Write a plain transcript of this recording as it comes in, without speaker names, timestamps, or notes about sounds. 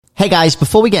Hey guys,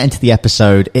 before we get into the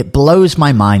episode, it blows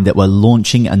my mind that we're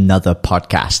launching another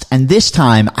podcast. And this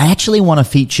time, I actually want to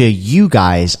feature you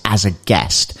guys as a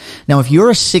guest. Now, if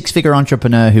you're a six-figure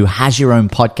entrepreneur who has your own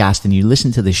podcast and you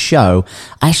listen to this show,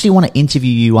 I actually want to interview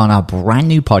you on our brand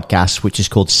new podcast, which is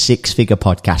called Six Figure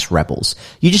Podcast Rebels.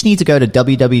 You just need to go to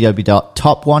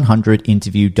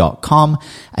www.top100interview.com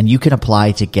and you can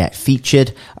apply to get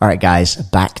featured. All right, guys,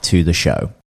 back to the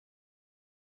show.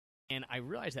 And I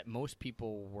realized that most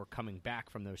people were coming back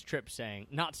from those trips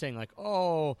not saying like,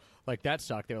 oh, like that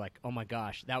sucked. They were like, oh my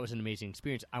gosh, that was an amazing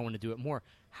experience. I want to do it more.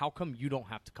 How come you don't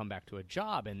have to come back to a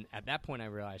job? And at that point I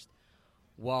realized,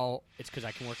 well, it's because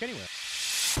I can work anywhere.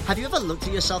 Have you ever looked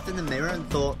at yourself in the mirror and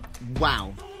thought,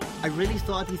 wow, I really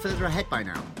thought I'd be further ahead by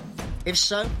now? If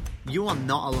so, you are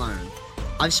not alone.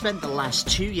 I've spent the last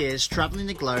 2 years traveling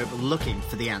the globe looking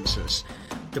for the answers.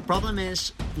 The problem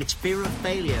is, it's fear of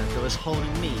failure that was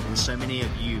holding me and so many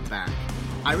of you back.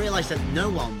 I realized that no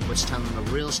one was telling the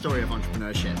real story of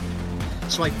entrepreneurship.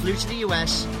 So I flew to the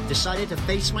US, decided to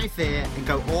face my fear and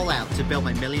go all out to build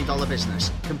my $1 million business,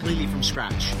 completely from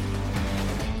scratch.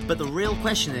 But the real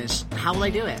question is, how will I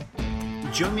do it?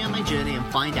 Join me on my journey and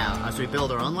find out as we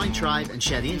build our online tribe and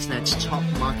share the internet's top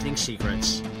marketing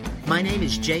secrets. My name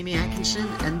is Jamie Atkinson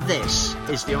and this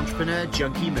is the Entrepreneur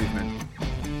Junkie Movement.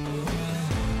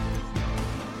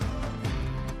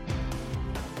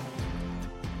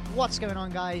 What's going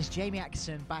on, guys? Jamie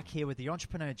Atkinson back here with the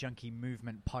Entrepreneur Junkie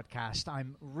Movement podcast.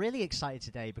 I'm really excited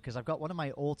today because I've got one of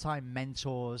my all-time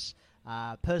mentors,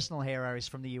 personal heroes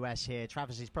from the US here.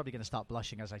 Travis is probably going to start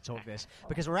blushing as I talk this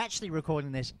because we're actually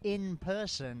recording this in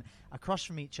person across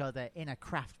from each other in a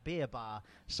craft beer bar,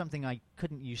 something I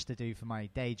couldn't used to do for my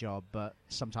day job, but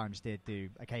sometimes did do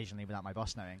occasionally without my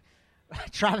boss knowing.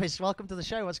 Travis, welcome to the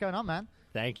show. What's going on, man?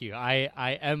 Thank you. I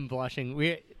am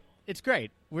blushing. It's great.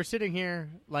 We're sitting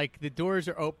here, like the doors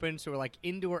are open, so we're like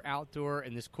indoor, outdoor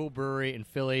in this cool brewery in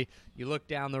Philly. You look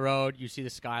down the road, you see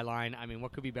the skyline. I mean,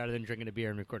 what could be better than drinking a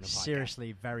beer and recording a podcast?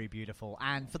 Seriously, very beautiful.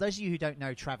 And for those of you who don't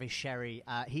know Travis Sherry,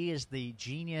 he is the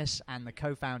genius and the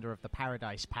co-founder of the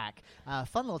Paradise Pack.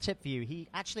 Fun little tip for you. He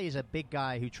actually is a big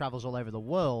guy who travels all over the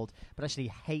world, but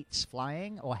actually hates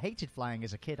flying, or hated flying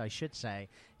as a kid, I should say.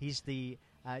 He's the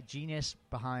genius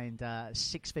behind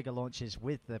six-figure launches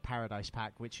with the Paradise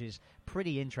Pack, which is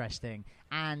pretty interesting.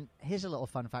 And here's a little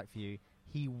fun fact for you.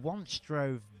 He once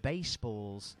drove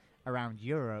baseballs around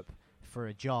Europe for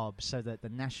a job so that the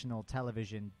national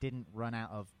television didn't run out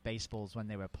of baseballs when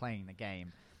they were playing the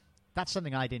game. That's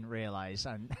something I didn't realize.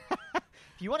 And if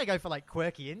you want to go for like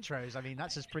quirky intros, I mean,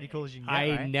 that's as pretty cool as you can get, I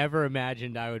right? never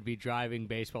imagined I would be driving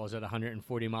baseballs at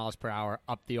 140 miles per hour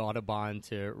up the Autobahn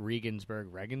to Regensburg,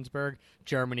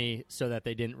 Germany, so that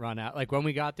they didn't run out. Like when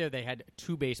we got there, they had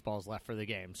 2 baseballs left for the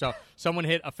game. So someone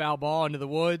hit a foul ball into the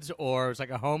woods or it was like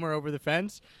a homer over the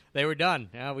fence. They were done.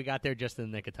 We got there just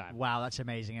in the nick of time. Wow, that's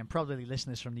amazing. And probably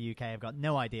listeners from the UK have got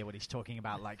no idea what he's talking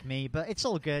about like me, but it's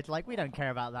all good. Like, we don't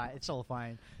care about that. It's all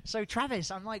fine. So,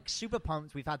 Travis, I'm like super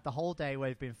pumped. We've had the whole day where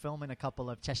we've been filming a couple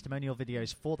of testimonial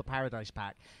videos for the Paradise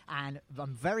Pack, and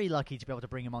I'm very lucky to be able to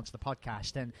bring him onto the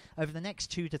podcast. And over the next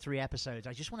 2 to 3 episodes,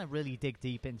 I just want to really dig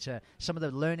deep into some of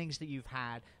the learnings that you've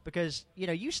had because, you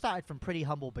know, you started from pretty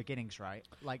humble beginnings, right?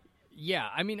 Like, yeah,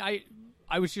 I mean, I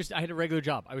had a regular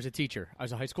job. I was a teacher. I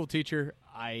was a high school teacher.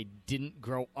 I didn't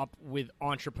grow up with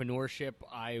entrepreneurship.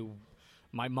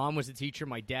 My mom was a teacher.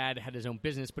 My dad had his own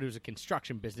business, but it was a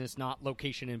construction business, not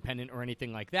location independent or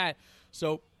anything like that.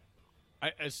 So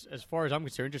as far as I'm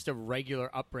concerned, just a regular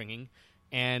upbringing.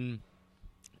 And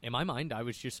in my mind, I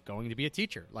was just going to be a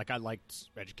teacher. Like, I liked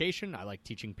education. I liked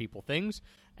teaching people things.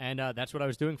 And that's what I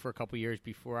was doing for a couple years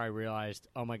before I realized,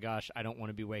 oh, my gosh, I don't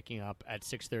want to be waking up at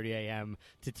 6:30 a.m.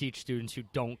 to teach students who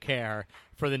don't care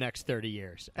for the next 30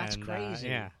 years. That's crazy.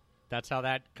 Yeah, that's how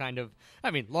that kind of –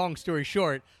 I mean, long story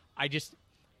short, I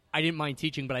didn't mind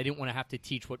teaching, but I didn't want to have to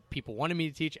teach what people wanted me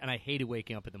to teach, and I hated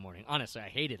waking up in the morning. Honestly, I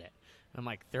hated it. And I'm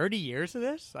like, 30 years of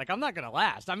this? Like, I'm not going to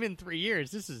last. I'm in 3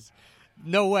 years. This is –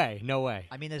 no way.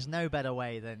 I mean, there's no better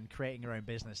way than creating your own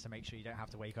business to make sure you don't have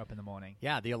to wake up in the morning.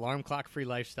 Yeah, the alarm clock free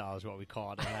lifestyle is what we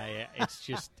call it. And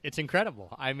it's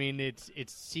incredible. I mean, it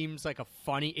seems like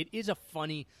it is a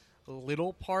funny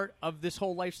little part of this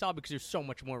whole lifestyle because there's so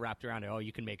much more wrapped around it. Oh,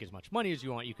 you can make as much money as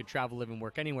you want. You can travel, live, and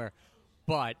work anywhere.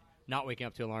 But not waking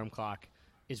up to an alarm clock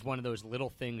is one of those little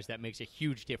things that makes a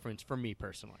huge difference for me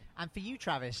personally. And for you,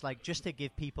 Travis, like, just to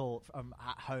give people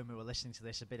at home who are listening to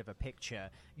this a bit of a picture,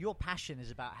 your passion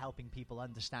is about helping people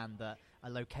understand that a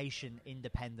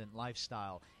location-independent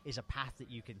lifestyle is a path that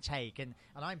you can take. And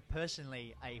I'm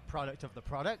personally a product of the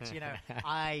product.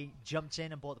 I jumped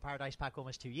in and bought the Paradise Pack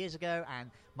almost 2 years ago, and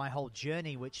my whole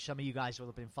journey, which some of you guys will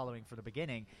have been following from the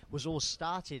beginning, was all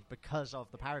started because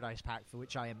of the Paradise Pack, for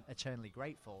which I am eternally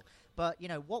grateful. But,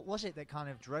 what was it that kind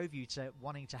of drove you to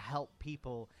wanting to help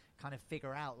people kind of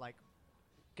figure out, like,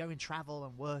 go and travel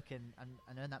and work and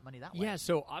earn that money that way? Yeah,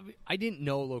 so I didn't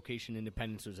know location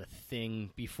independence was a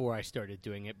thing before I started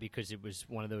doing it, because it was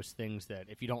one of those things that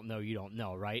if you don't know, you don't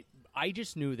know, right? I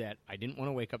just knew that I didn't want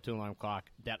to wake up to an alarm clock,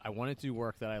 that I wanted to do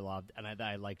work that I loved, and that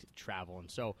I liked to travel. And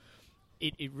so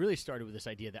it really started with this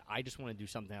idea that I just want to do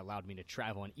something that allowed me to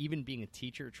travel. And even being a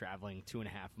teacher, traveling 2.5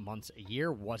 months a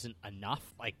year wasn't enough.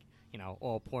 Like,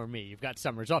 oh, poor me, you've got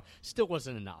summers off. Still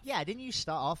wasn't enough. Yeah, didn't you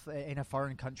start off in a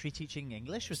foreign country teaching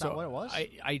English? Was that what it was?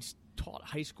 I taught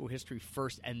high school history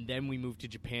first, and then we moved to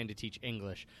Japan to teach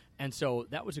English. And so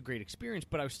that was a great experience,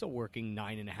 but I was still working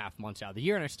 9.5 months out of the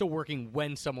year, and I was still working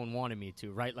when someone wanted me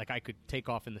to, right? Like, I could take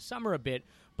off in the summer a bit,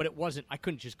 but I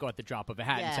couldn't just go at the drop of a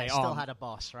hat and say, still had a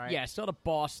boss, right? Yeah, still had a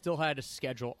boss, still had a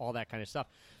schedule, all that kind of stuff.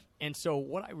 And so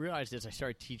what I realized is I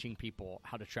started teaching people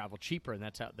how to travel cheaper, and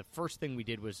that's how the first thing we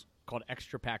did was called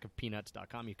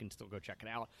extrapackofpeanuts.com. You can still go check it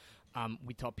out.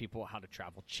 We taught people how to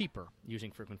travel cheaper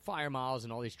using frequent flyer miles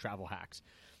and all these travel hacks.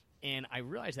 And I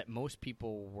realized that most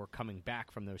people were coming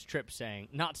back from those trips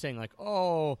not saying like,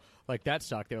 oh, like that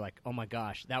sucked. They're like, oh my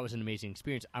gosh, that was an amazing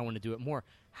experience. I want to do it more.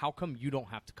 How come you don't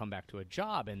have to come back to a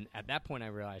job? And at that point I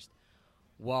realized,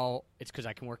 well, it's because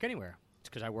I can work anywhere. It's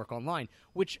because I work online,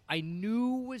 which I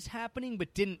knew was happening,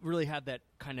 but didn't really have that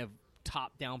kind of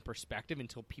top-down perspective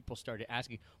until people started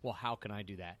asking, well, how can I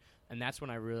do that? And that's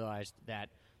when I realized that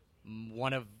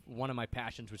one of my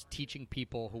passions was teaching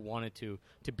people who wanted to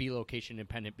be location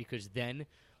independent, because then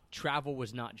travel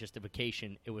was not just a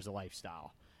vacation, it was a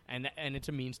lifestyle. And it's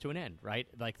a means to an end, right?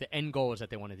 Like, the end goal is that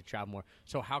they wanted to travel more.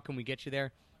 So how can we get you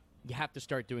there? You have to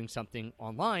start doing something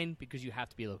online, because you have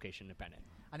to be location independent.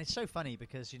 And it's so funny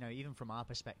because, even from our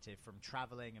perspective, from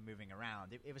traveling and moving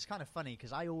around, it was kind of funny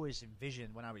because I always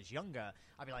envisioned when I was younger,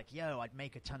 I'd be like, I'd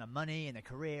make a ton of money in a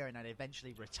career and I'd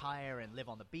eventually retire and live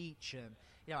on the beach. And,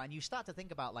 and you start to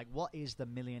think about, like, what is the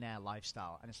millionaire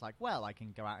lifestyle? And it's like, well, I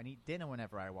can go out and eat dinner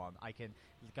whenever I want. I can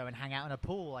go and hang out in a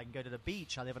pool. I can go to the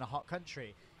beach. I live in a hot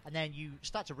country. And then you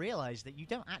start to realize that you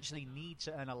don't actually need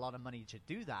to earn a lot of money to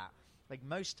do that. Like,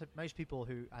 most people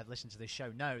who have listened to this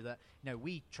show know that,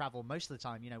 we travel most of the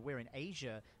time. We're in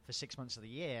Asia for 6 months of the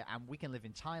year, and we can live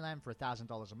in Thailand for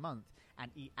 $1,000 a month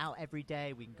and eat out every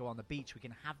day. We can go on the beach. We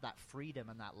can have that freedom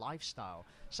and that lifestyle.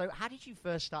 So how did you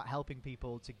first start helping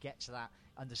people to get to that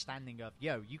understanding of,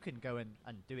 you can go and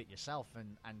do it yourself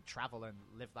and travel and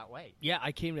live that way? Yeah,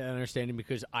 I came to that understanding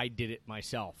because I did it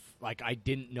myself. Like, I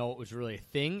didn't know it was really a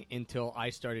thing until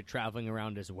I started traveling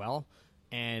around as well.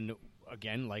 And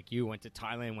again, like you, went to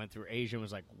Thailand, went through Asia, and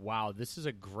was like, wow, this is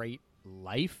a great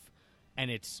life,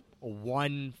 and it's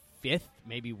 1/5,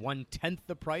 maybe 1/10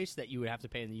 the price that you would have to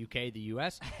pay in the UK, the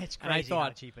US. It's crazy and I thought,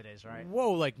 how cheap it is, right?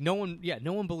 Whoa, like no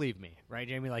one believed me, right,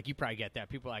 Jamie? Like, you probably get that.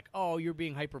 People are like, oh, you're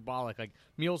being hyperbolic. Like,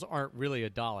 meals aren't really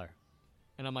 $1.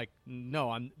 And I'm like,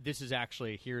 no, this is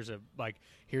actually, here's a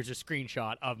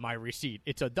screenshot of my receipt.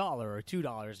 It's $1 or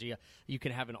 $2. You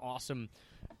can have an awesome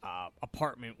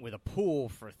apartment with a pool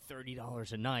for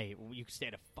 $30 a night. You can stay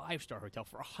at a 5-star hotel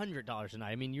for $100 a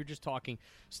night. I mean, you're just talking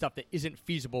stuff that isn't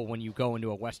feasible when you go into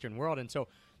a Western world. And so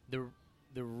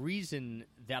the reason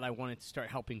that I wanted to start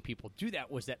helping people do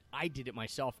that was that I did it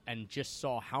myself and just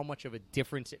saw how much of a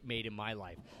difference it made in my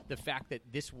life. The fact that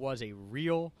this was a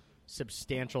real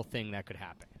substantial thing that could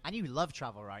happen. And you love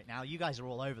travel right now. You guys are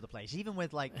all over the place. Even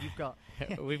with, like, you've got...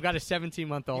 We've got a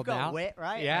 17-month-old now. You've got Wit,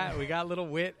 right? Yeah, we got a little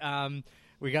Wit.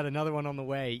 We got another one on the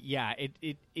way. Yeah,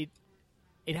 it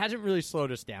hasn't really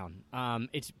slowed us down.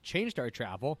 It's changed our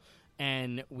travel,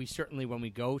 and we certainly, when we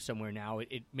go somewhere now,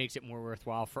 it makes it more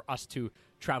worthwhile for us to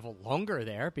travel longer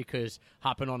there, because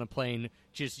hopping on a plane,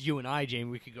 just you and I,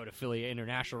 Jamie, we could go to Philly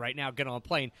International right now, get on a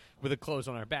plane with the clothes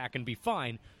on our back and be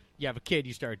fine. You have a kid,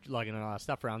 you start lugging a lot of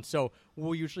stuff around. So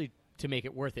we'll usually, to make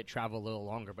it worth it, travel a little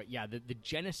longer. But yeah, the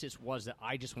genesis was that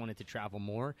I just wanted to travel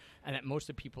more, and that most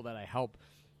of the people that I help,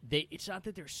 it's not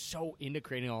that they're so into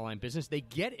creating an online business. They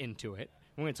get into it.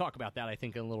 We're going to talk about that, I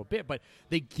think, in a little bit. But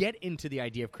they get into the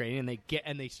idea of creating,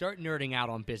 and they start nerding out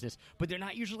on business. But they're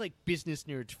not usually like business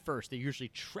nerds first. They're usually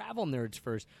travel nerds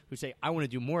first who say, I want to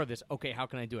do more of this. Okay, how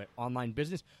can I do it? Online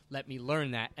business? Let me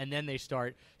learn that. And then they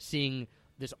start seeing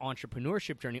this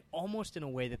entrepreneurship journey almost in a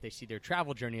way that they see their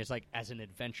travel journey as an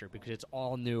adventure, because it's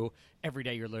all new. Every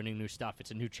day you're learning new stuff.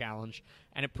 It's a new challenge,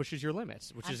 and it pushes your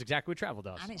limits, which is exactly what travel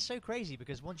does. And it's so crazy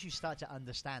because once you start to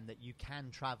understand that you can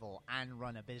travel and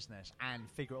run a business and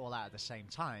figure it all out at the same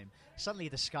time, suddenly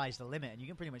the sky's the limit, and you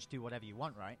can pretty much do whatever you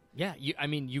want, right? Yeah,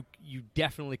 you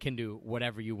definitely can do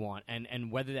whatever you want,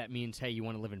 and whether that means, hey, you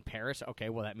want to live in Paris, okay,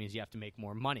 well, that means you have to make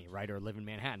more money, right, or live in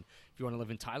Manhattan. If you want to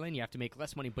live in Thailand, you have to make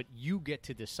less money, but you get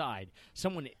to decide.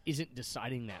 Someone isn't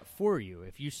deciding that for you.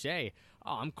 If you say,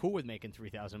 oh, I'm cool with making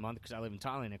 $3,000 a month because I live in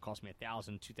Thailand, it costs me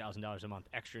 $1,000, $2,000 a month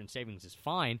extra in savings is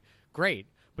fine, great.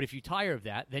 But if you tire of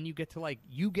that, then you get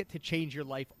to change your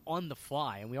life on the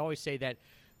fly. And we always say that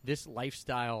this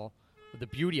lifestyle, the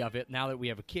beauty of it, now that we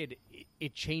have a kid,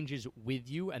 it changes with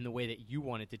you and the way that you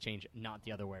want it to change, not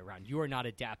the other way around. You are not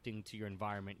adapting to your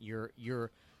environment.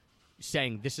 You're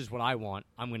saying, this is what I want,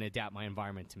 I'm going to adapt my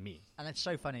environment to me. And it's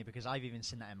so funny because I've even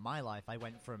seen that in my life. I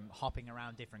went from hopping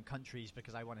around different countries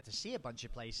because I wanted to see a bunch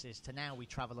of places to now we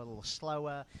travel a little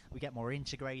slower, we get more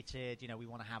integrated, we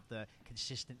want to have the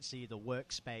consistency, the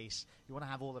workspace, we want to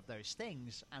have all of those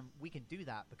things, and we can do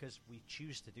that because we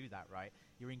choose to do that, right?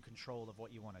 You're in control of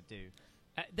what you want to do.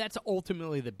 That's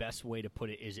ultimately the best way to put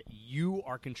it, is you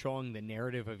are controlling the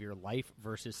narrative of your life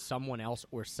versus someone else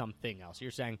or something else.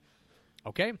 You're saying,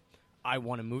 okay, I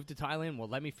want to move to Thailand. Well,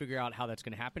 let me figure out how that's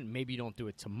going to happen. Maybe you don't do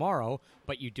it tomorrow,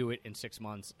 but you do it in 6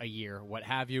 months, a year, what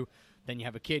have you. Then you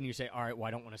have a kid and you say, all right, well,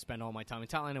 I don't want to spend all my time in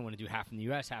Thailand. I want to do half in the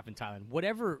U.S., half in Thailand.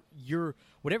 Whatever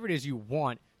it is you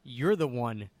want, you're the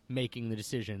one making the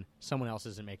decision. Someone else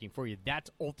isn't making for you. That's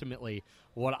ultimately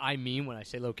what I mean when I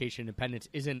say location independence.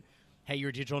 Isn't, hey, you're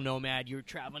a digital nomad, you're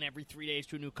traveling every 3 days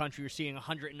to a new country, you're seeing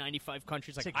 195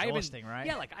 countries. It's exhausting, right?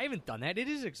 Yeah, I haven't done that. It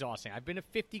is exhausting. I've been to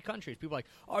 50 countries. People are like,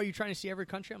 oh, are you trying to see every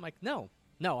country? I'm like, no,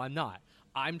 I'm not.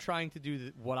 I'm trying to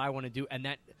do what I want to do, and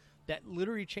that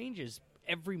literally changes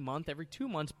every month, every 2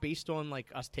 months, based on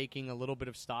us taking a little bit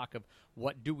of stock of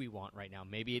what do we want right now.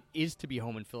 Maybe it is to be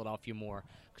home in Philadelphia more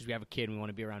because we have a kid and we want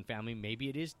to be around family. Maybe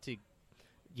it is to,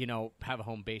 have a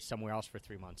home base somewhere else for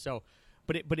 3 months. So,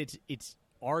 but it's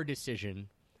our decision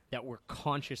that we're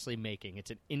consciously making. It's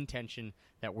an intention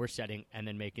that we're setting and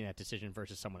then making that decision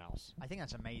versus someone else. I think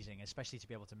that's amazing, especially to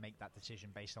be able to make that decision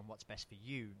based on what's best for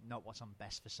you, not what's on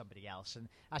best for somebody else. And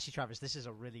actually, Travis, this is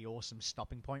a really awesome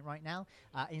stopping point right now.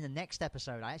 In the next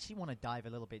episode, I actually want to dive a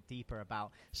little bit deeper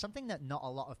about something that not a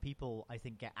lot of people, I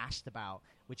think, get asked about,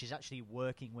 which is actually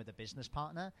working with a business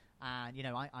partner. And,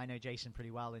 I know Jason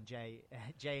pretty well, and Jay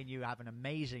and you have an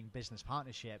amazing business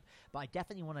partnership, but I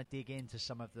definitely want to dig into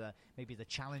some of maybe the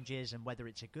challenges and whether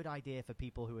it's a good idea for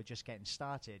people who are just getting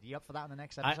started. You up for that in the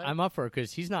next episode? I'm up for it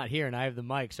because he's not here and I have the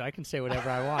mic, so I can say whatever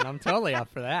I want. I'm totally up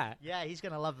for that. Yeah, he's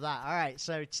going to love that. All right,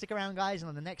 so stick around, guys, and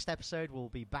on the next episode, we'll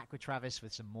be back with Travis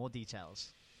with some more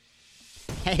details.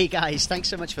 Hey guys, thanks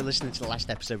so much for listening to the last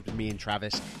episode with me and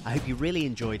Travis. I hope you really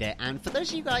enjoyed it. And for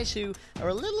those of you guys who are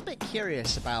a little bit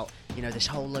curious about, this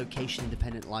whole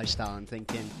location-independent lifestyle and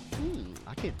thinking,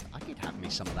 I could have me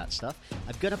some of that stuff,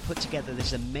 I'm going to put together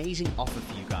this amazing offer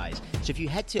for you guys. So if you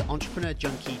head to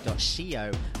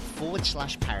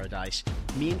entrepreneurjunkie.co/paradise,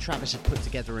 me and Travis have put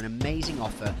together an amazing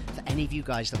offer for any of you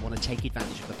guys that want to take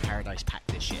advantage of the Paradise Pack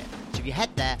this year. So if you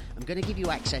head there, I'm going to give you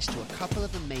access to a couple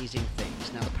of amazing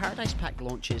things. Now, the Paradise Pack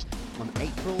launches on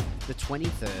April the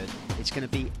 23rd. It's going to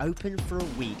be open for a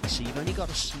week, so you've only got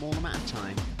a small amount of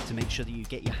time to make sure that you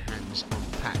get your hands on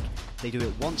the pack. They do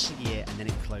it once a year and then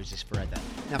it closes forever.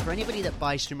 Now, for anybody that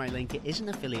buys through my link, it is an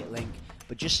affiliate link,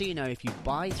 but just so you know, if you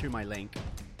buy through my link,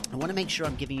 I want to make sure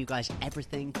I'm giving you guys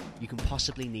everything you can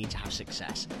possibly need to have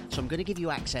success. So I'm going to give you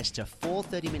access to 4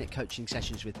 30-minute coaching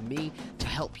sessions with me to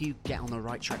help you get on the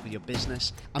right track with your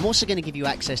business. I'm also going to give you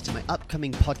access to my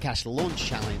upcoming podcast launch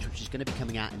challenge, which is going to be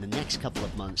coming out in the next couple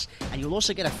of months. And you'll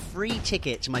also get a free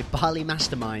ticket to my Bali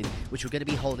Mastermind, which we're going to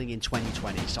be holding in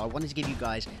 2020. So I wanted to give you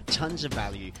guys tons of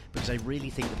value because I really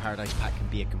think the Paradise Pack can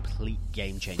be a complete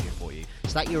game changer for you.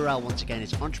 So that URL, once again,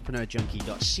 is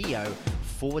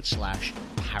entrepreneurjunkie.co/paradise.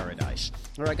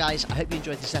 Alright guys, I hope you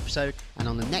enjoyed this episode, and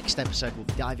on the next episode we'll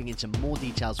be diving into more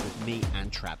details with me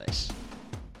and Travis.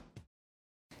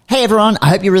 Hey everyone, I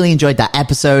hope you really enjoyed that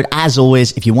episode. As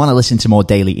always, if you want to listen to more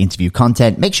daily interview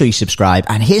content, make sure you subscribe,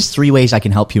 and here's 3 ways I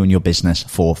can help you in your business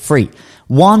for free.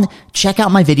 1, check out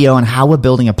my video on how we're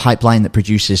building a pipeline that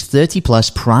produces 30 plus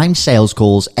prime sales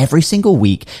calls every single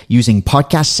week using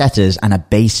podcast setters and a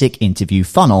basic interview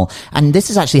funnel. And this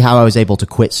is actually how I was able to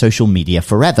quit social media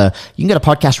forever. You can go to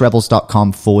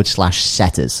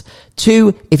podcastrebels.com/setters.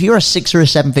 2, if you're a 6 or a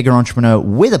 7-figure entrepreneur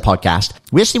with a podcast,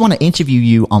 we actually want to interview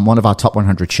you on one of our top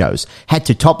 100 shows. Head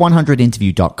to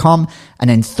top100interview.com. And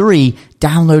then 3,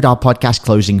 download our podcast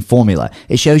closing formula.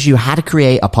 It shows you how to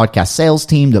create a podcast sales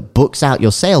team that books out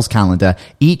your sales calendar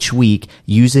each week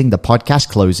using the podcast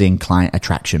closing client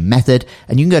attraction method.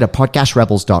 And you can go to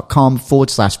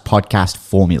podcastrebels.com/podcast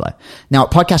formula. Now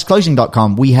at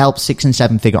podcastclosing.com, we help 6 and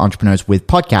 7 figure entrepreneurs with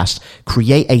podcasts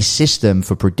create a system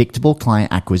for predictable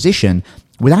client acquisition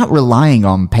without relying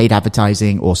on paid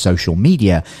advertising or social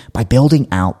media by building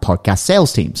out podcast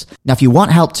sales teams. Now, if you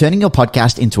want help turning your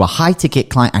podcast into a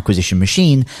high-ticket client acquisition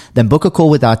machine, then book a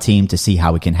call with our team to see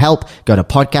how we can help. Go to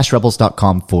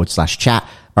podcastrebels.com/chat.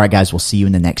 All right, guys, we'll see you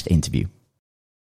in the next interview.